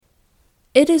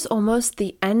It is almost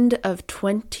the end of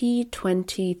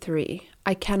 2023.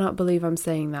 I cannot believe I'm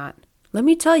saying that. Let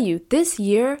me tell you, this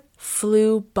year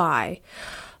flew by.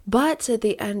 But at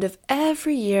the end of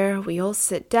every year, we all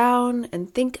sit down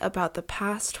and think about the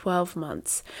past 12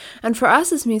 months. And for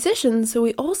us as musicians,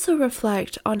 we also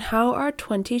reflect on how our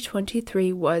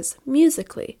 2023 was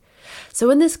musically. So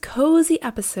in this cozy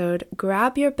episode,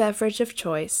 grab your beverage of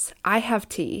choice, I have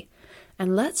tea,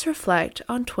 and let's reflect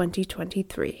on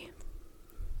 2023.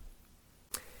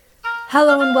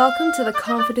 Hello and welcome to the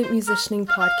Confident Musicianing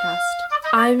Podcast.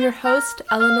 I'm your host,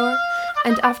 Eleanor,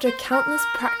 and after countless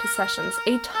practice sessions,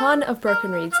 a ton of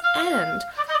broken reeds, and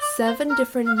 7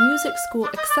 different music school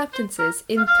acceptances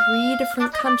in 3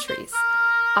 different countries,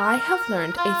 I have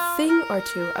learned a thing or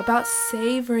two about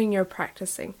savoring your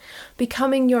practicing,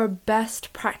 becoming your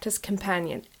best practice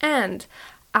companion, and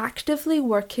actively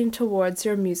working towards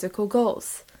your musical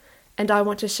goals. And I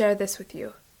want to share this with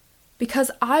you,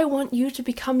 because I want you to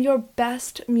become your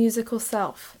best musical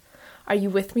self. Are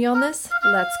you with me on this?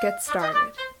 Let's get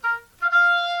started.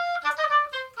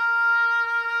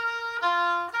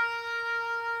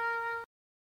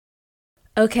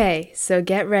 Okay, so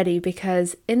get ready,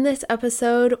 because in this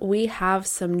episode we have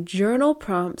some journal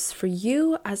prompts for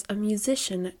you as a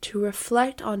musician to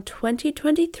reflect on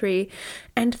 2023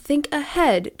 and think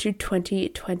ahead to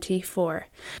 2024.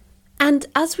 And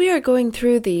as we are going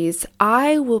through these,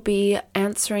 I will be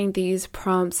answering these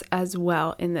prompts as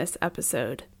well in this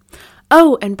episode.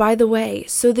 Oh, and by the way,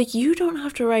 so that you don't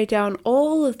have to write down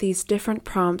all of these different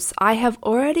prompts, I have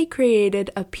already created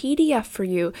a PDF for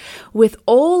you with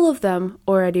all of them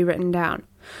already written down.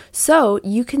 So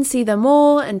you can see them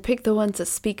all and pick the ones that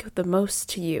speak the most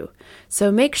to you.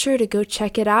 So make sure to go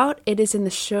check it out. It is in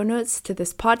the show notes to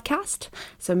this podcast.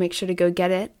 So make sure to go get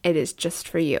it. It is just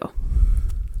for you.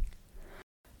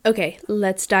 Okay,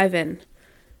 let's dive in.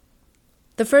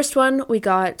 The first one we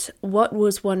got, what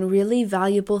was one really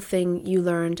valuable thing you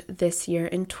learned this year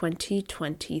in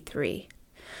 2023?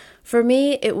 For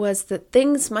me, it was that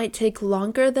things might take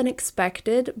longer than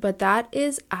expected, but that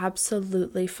is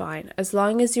absolutely fine. As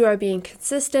long as you are being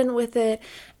consistent with it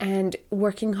and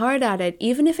working hard at it,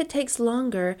 even if it takes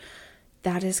longer,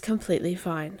 that is completely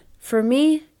fine. For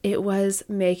me, it was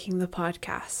making the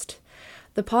podcast.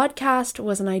 The podcast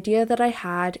was an idea that I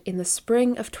had in the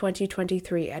spring of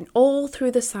 2023, and all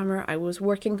through the summer I was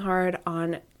working hard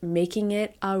on making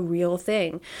it a real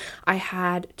thing. I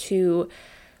had to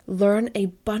learn a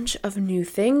bunch of new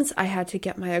things. I had to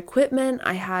get my equipment.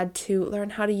 I had to learn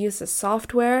how to use the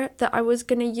software that I was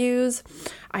going to use.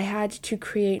 I had to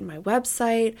create my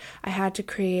website. I had to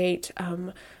create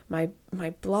my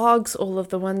blogs, all of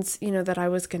the ones, that I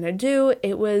was going to do.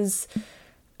 It was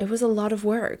a lot of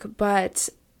work, but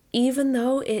even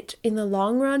though it in the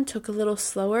long run took a little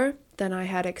slower than I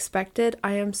had expected,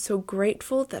 I am so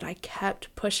grateful that I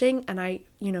kept pushing and I,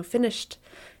 finished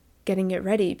getting it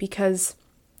ready, because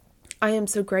I am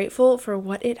so grateful for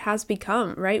what it has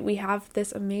become, right? We have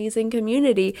this amazing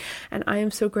community, and I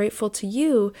am so grateful to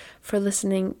you for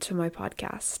listening to my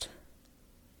podcast.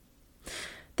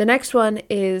 The next one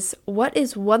is, what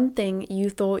is one thing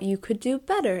you thought you could do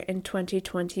better in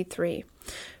 2023?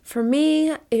 For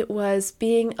me, it was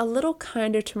being a little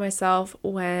kinder to myself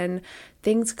when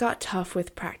things got tough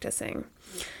with practicing.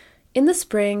 In the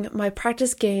spring, my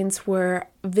practice gains were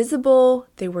visible,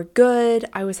 they were good,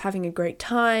 I was having a great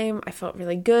time, I felt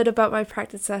really good about my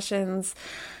practice sessions.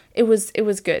 It was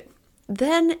good.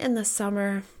 Then in the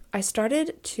summer, I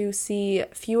started to see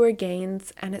fewer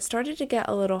gains, and it started to get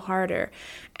a little harder.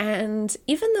 And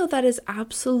even though that is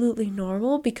absolutely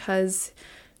normal, because,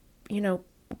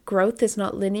 growth is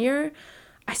not linear,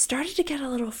 I started to get a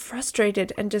little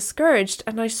frustrated and discouraged,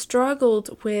 and I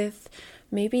struggled with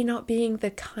maybe not being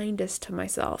the kindest to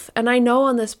myself. And I know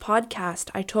on this podcast,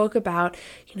 I talk about,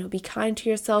 be kind to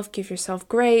yourself, give yourself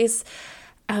grace.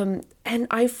 And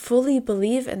I fully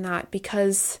believe in that,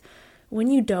 because when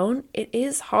you don't, it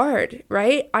is hard,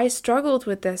 right? I struggled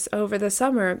with this over the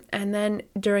summer, and then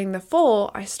during the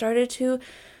fall, I started to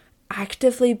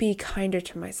actively be kinder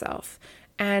to myself.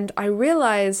 And I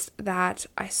realized that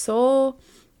I saw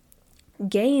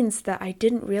gains that I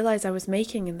didn't realize I was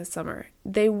making in the summer.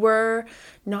 They were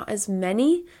not as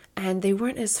many and they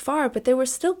weren't as far, but they were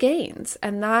still gains.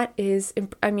 And that is,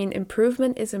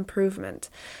 improvement is improvement.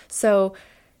 So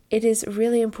it is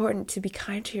really important to be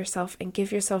kind to yourself and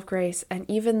give yourself grace. And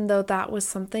even though that was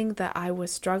something that I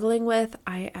was struggling with,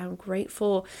 I am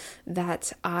grateful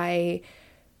that I,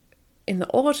 in the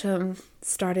autumn,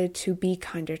 started to be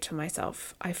kinder to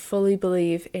myself. I fully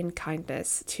believe in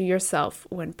kindness to yourself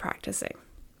when practicing.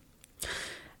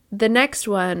 The next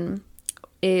one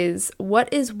is,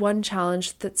 what is one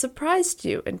challenge that surprised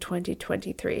you in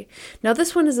 2023? Now,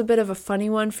 this one is a bit of a funny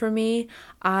one for me.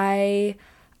 I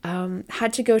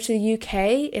had to go to the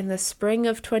UK in the spring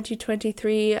of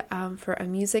 2023 for a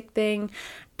music thing,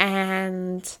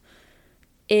 and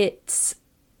it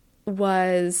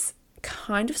was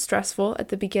kind of stressful at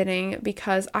the beginning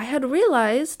because I had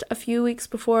realized a few weeks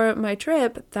before my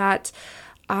trip that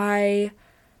I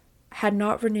had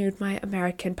not renewed my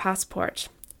American passport.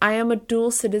 I am a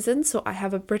dual citizen, so I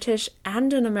have a British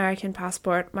and an American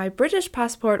passport. My British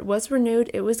passport was renewed,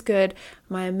 it was good.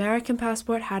 My American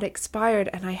passport had expired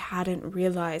and I hadn't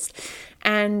realized.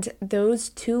 And those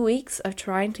 2 weeks of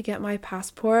trying to get my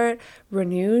passport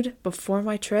renewed before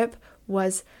my trip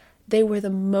they were the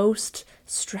most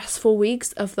stressful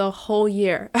weeks of the whole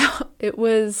year. It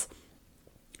was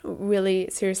really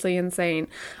seriously insane.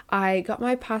 I got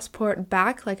my passport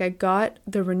back, I got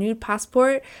the renewed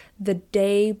passport the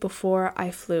day before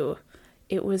I flew.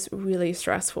 It was really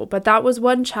stressful, but that was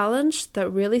one challenge that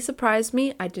really surprised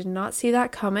me. I did not see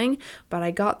that coming, but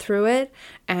I got through it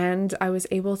and I was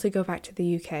able to go back to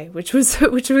the UK, which was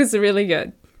really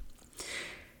good.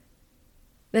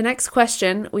 The next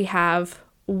question we have: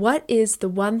 what is the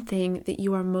one thing that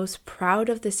you are most proud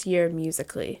of this year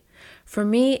musically? For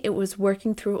me, it was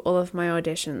working through all of my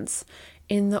auditions.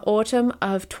 In the autumn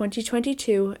of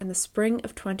 2022 and the spring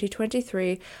of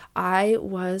 2023, I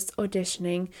was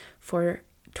auditioning for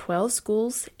 12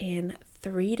 schools in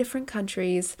 3 different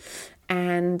countries,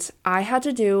 and I had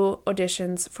to do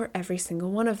auditions for every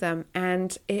single one of them,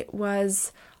 and it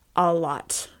was a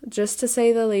lot. Just to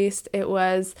say the least, it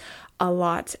was a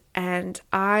lot, and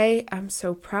I am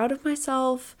so proud of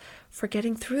myself for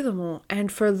getting through them all and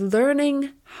for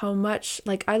learning how much,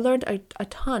 I learned a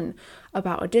ton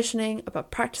about auditioning,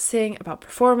 about practicing, about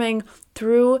performing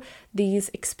through these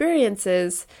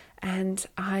experiences, and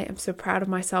I am so proud of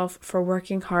myself for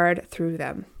working hard through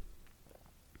them.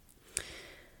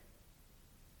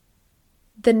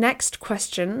 The next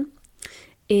question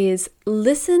is: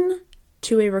 listen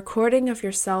to a recording of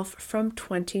yourself from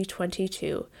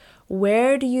 2022.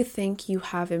 Where do you think you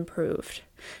have improved?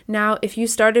 Now, if you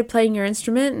started playing your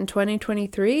instrument in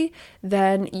 2023,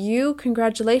 then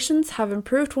congratulations, have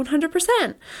improved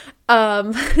 100%.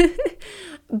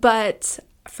 But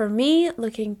for me,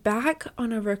 looking back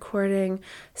on a recording,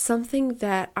 something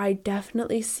that I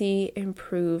definitely see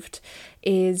improved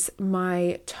is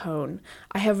my tone.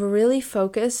 I have really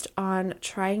focused on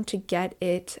trying to get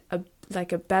it a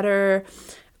better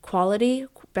quality,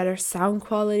 better sound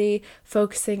quality,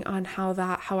 focusing on how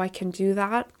I can do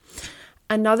that.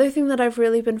 Another thing that I've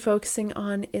really been focusing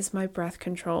on is my breath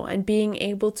control and being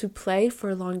able to play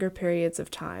for longer periods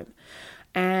of time.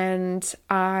 And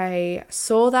I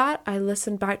saw that. I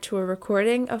listened back to a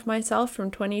recording of myself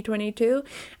from 2022,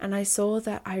 and I saw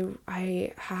that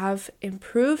I have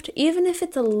improved, even if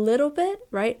it's a little bit,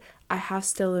 right? I have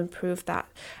still improved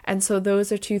that. And so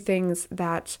those are 2 things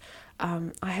that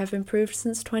I have improved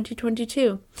since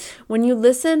 2022. When you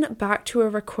listen back to a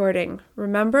recording,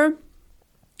 remember,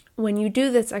 when you do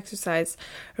this exercise,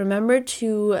 remember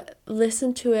to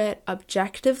listen to it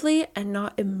objectively and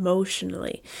not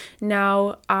emotionally.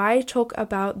 Now, I talk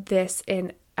about this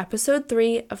in episode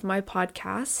 3 of my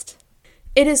podcast.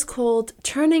 It is called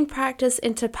Turning Practice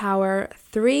into Power: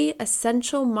 3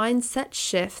 Essential Mindset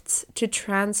Shifts to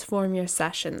Transform Your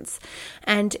Sessions.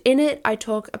 And in it, I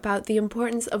talk about the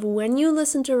importance of, when you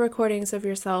listen to recordings of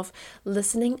yourself,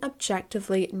 listening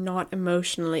objectively, not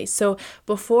emotionally. So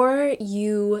before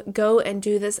you go and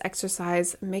do this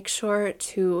exercise, make sure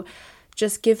to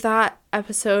just give that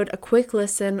episode a quick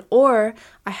listen, or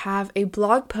I have a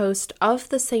blog post of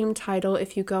the same title.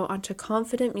 If you go onto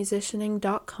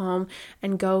confidentmusicianing.com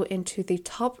and go into the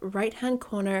top right hand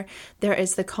corner, there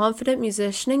is the Confident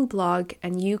Musicianing blog,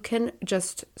 and you can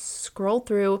just scroll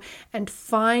through and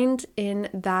find in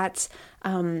that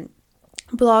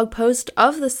blog post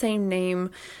of the same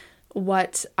name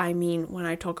what I mean when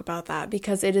I talk about that,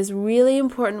 because it is really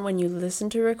important when you listen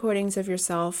to recordings of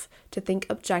yourself to think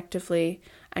objectively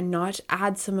and not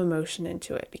add some emotion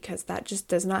into it, because that just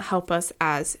does not help us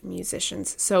as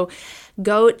musicians. So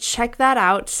go check that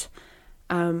out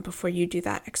before you do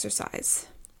that exercise.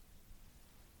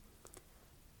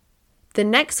 The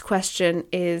next question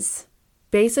is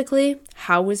basically,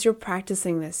 how was your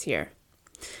practicing this year?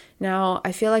 Now,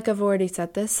 I feel like I've already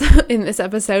said this in this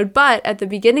episode, but at the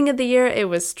beginning of the year, it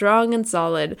was strong and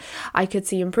solid. I could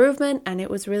see improvement, and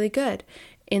it was really good.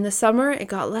 In the summer, it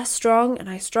got less strong, and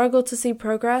I struggled to see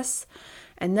progress.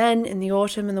 And then in the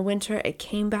autumn and the winter, it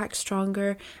came back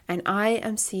stronger, and I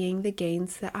am seeing the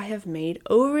gains that I have made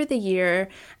over the year,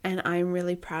 and I'm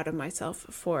really proud of myself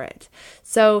for it.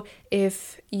 So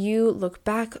if you look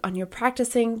back on your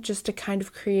practicing, just to kind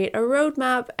of create a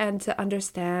roadmap and to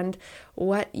understand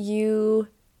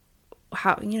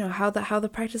how the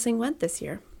practicing went this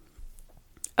year.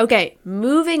 Okay,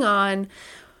 moving on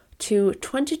to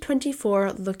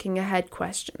 2024 looking ahead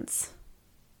questions.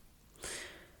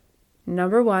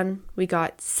 Number 1, we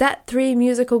got set 3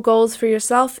 musical goals for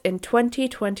yourself in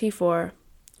 2024.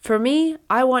 For me,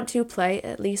 I want to play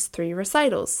at least 3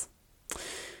 recitals.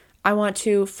 I want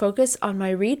to focus on my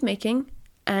reed making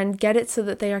and get it so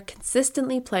that they are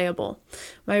consistently playable.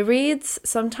 My reeds,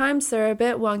 sometimes they're a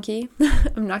bit wonky,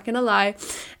 I'm not going to lie,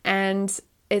 and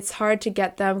it's hard to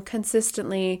get them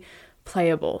consistently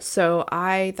playable. So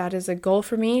that is a goal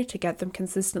for me, to get them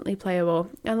consistently playable.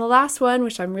 And the last one,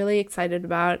 which I'm really excited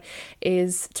about,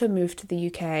 is to move to the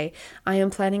UK. I am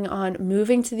planning on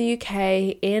moving to the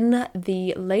UK in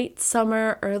the late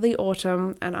summer, early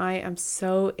autumn, and I am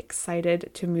so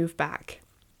excited to move back.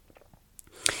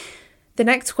 The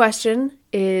next question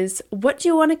is, what do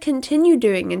you want to continue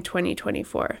doing in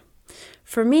 2024?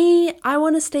 For me, I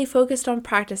want to stay focused on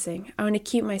practicing. I want to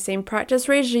keep my same practice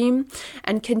regime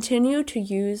and continue to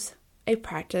use a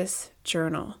practice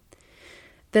journal.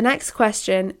 The next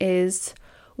question is,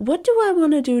 what do I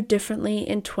want to do differently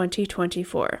in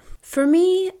 2024? For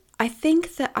me, I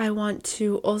think that I want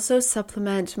to also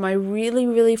supplement my really,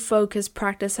 really focused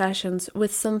practice sessions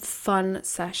with some fun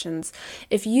sessions.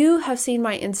 If you have seen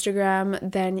my Instagram,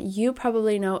 then you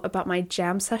probably know about my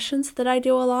jam sessions that I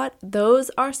do a lot.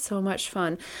 Those are so much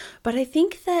fun. But I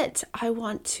think that I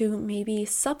want to maybe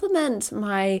supplement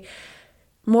my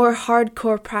more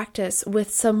hardcore practice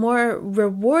with some more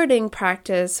rewarding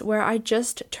practice where I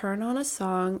just turn on a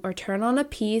song or turn on a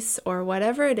piece or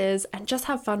whatever it is and just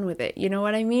have fun with it. You know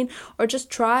what I mean? Or just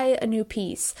try a new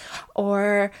piece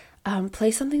or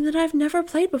play something that I've never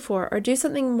played before, or do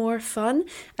something more fun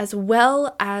as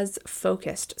well as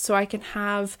focused, so I can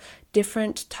have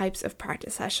different types of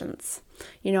practice sessions.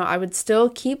 You know, I would still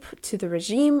keep to the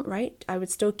regime, right? I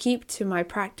would still keep to my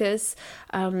practice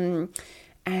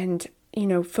and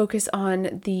focus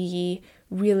on the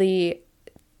really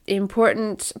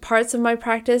important parts of my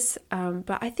practice.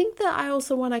 But I think that I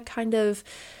also want to kind of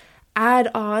add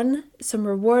on some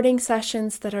rewarding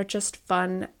sessions that are just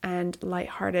fun and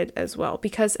lighthearted as well.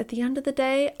 Because at the end of the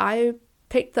day, I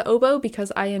picked the oboe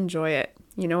because I enjoy it.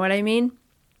 You know what I mean?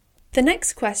 The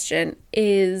next question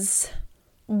is,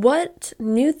 what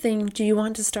new thing do you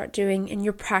want to start doing in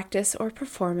your practice or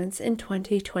performance in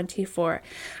 2024?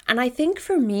 And I think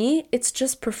for me, it's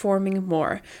just performing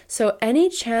more. So any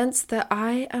chance that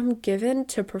I am given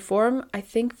to perform, I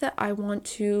think that I want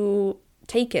to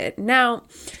take it. Now,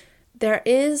 there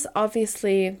is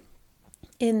obviously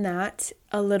in that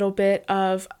a little bit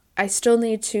of, I still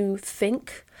need to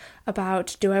think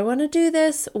about, do I want to do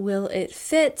this? Will it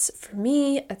fit for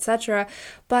me, etc.?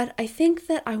 But I think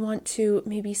that I want to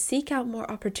maybe seek out more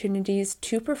opportunities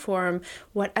to perform,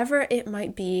 whatever it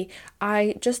might be.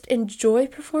 I just enjoy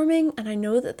performing, and I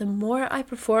know that the more I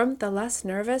perform, the less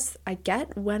nervous I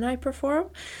get when I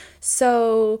perform.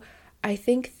 So I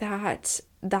think that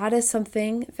is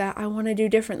something that I want to do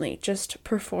differently, just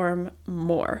perform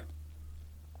more.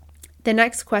 The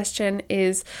next question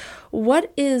is,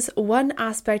 what is one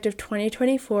aspect of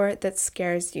 2024 that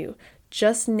scares you?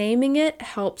 Just naming it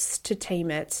helps to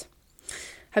tame it.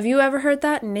 Have you ever heard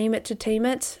that? Name it to tame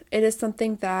it. It is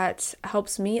something that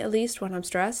helps me, at least when I'm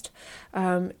stressed,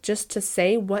 just to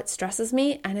say what stresses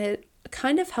me, and it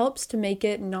kind of helps to make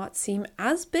it not seem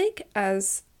as big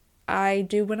as I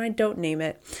do when I don't name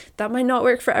it. That might not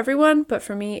work for everyone, but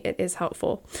for me, it is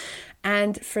helpful.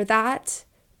 And for that,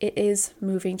 it is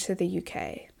moving to the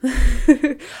UK.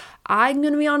 I'm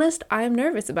going to be honest, I am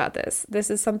nervous about this. This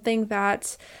is something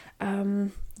that, I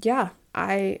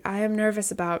am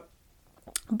nervous about.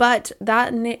 But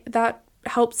that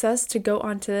helps us to go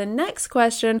on to the next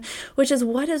question, which is,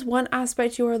 what is one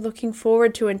aspect you are looking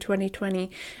forward to in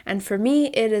 2020? And for me,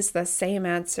 it is the same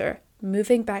answer,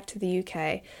 moving back to the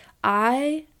UK.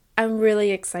 I am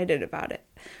really excited about it.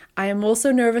 I am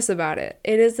also nervous about it.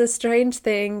 It is a strange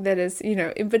thing that is,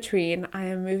 in between. I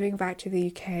am moving back to the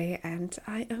UK and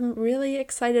I am really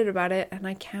excited about it, and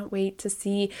I can't wait to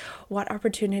see what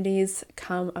opportunities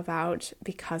come about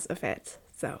because of it.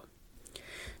 So,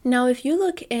 now if you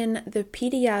look in the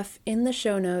PDF in the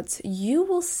show notes, you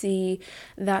will see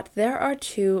that there are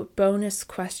 2 bonus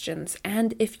questions.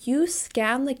 And if you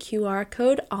scan the QR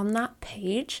code on that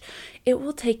page, it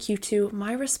will take you to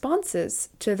my responses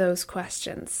to those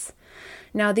questions.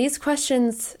 Now, these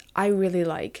questions I really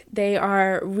like. They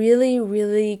are really,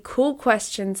 really cool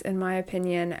questions in my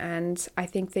opinion, and I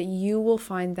think that you will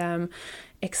find them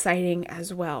exciting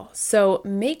as well. So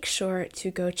make sure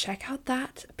to go check out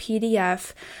that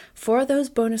PDF for those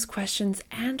bonus questions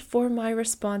and for my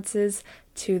responses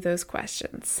to those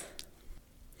questions.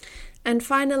 And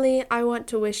finally, I want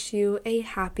to wish you a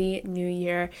happy new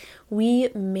year. We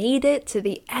made it to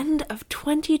the end of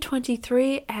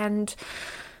 2023, and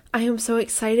I am so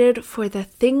excited for the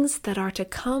things that are to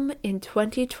come in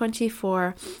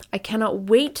 2024. I cannot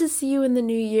wait to see you in the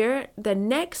new year. The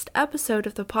next episode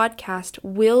of the podcast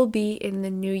will be in the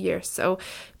new year. So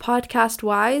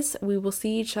podcast-wise, we will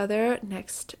see each other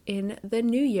next in the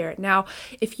new year. Now,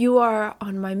 if you are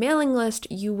on my mailing list,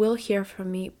 you will hear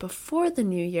from me before the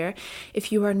new year.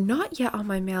 If you are not yet on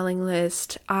my mailing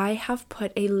list, I have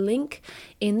put a link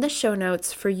in the show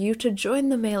notes for you to join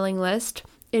the mailing list.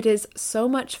 It is so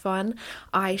much fun.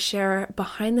 I share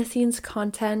behind the scenes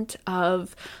content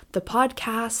of the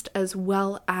podcast as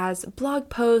well as blog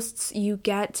posts. You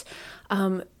get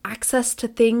access to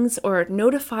things or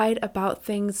notified about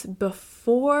things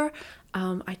before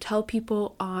I tell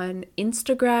people on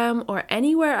Instagram or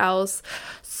anywhere else.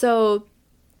 So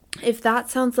if that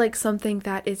sounds like something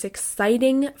that is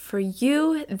exciting for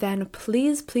you, then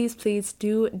please, please, please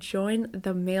do join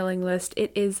the mailing list.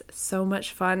 It is so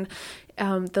much fun.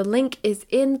 The link is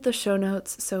in the show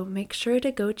notes, so make sure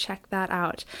to go check that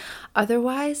out.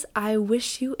 Otherwise, I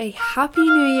wish you a happy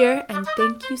new year, and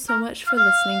thank you so much for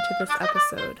listening to this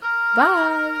episode.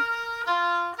 Bye!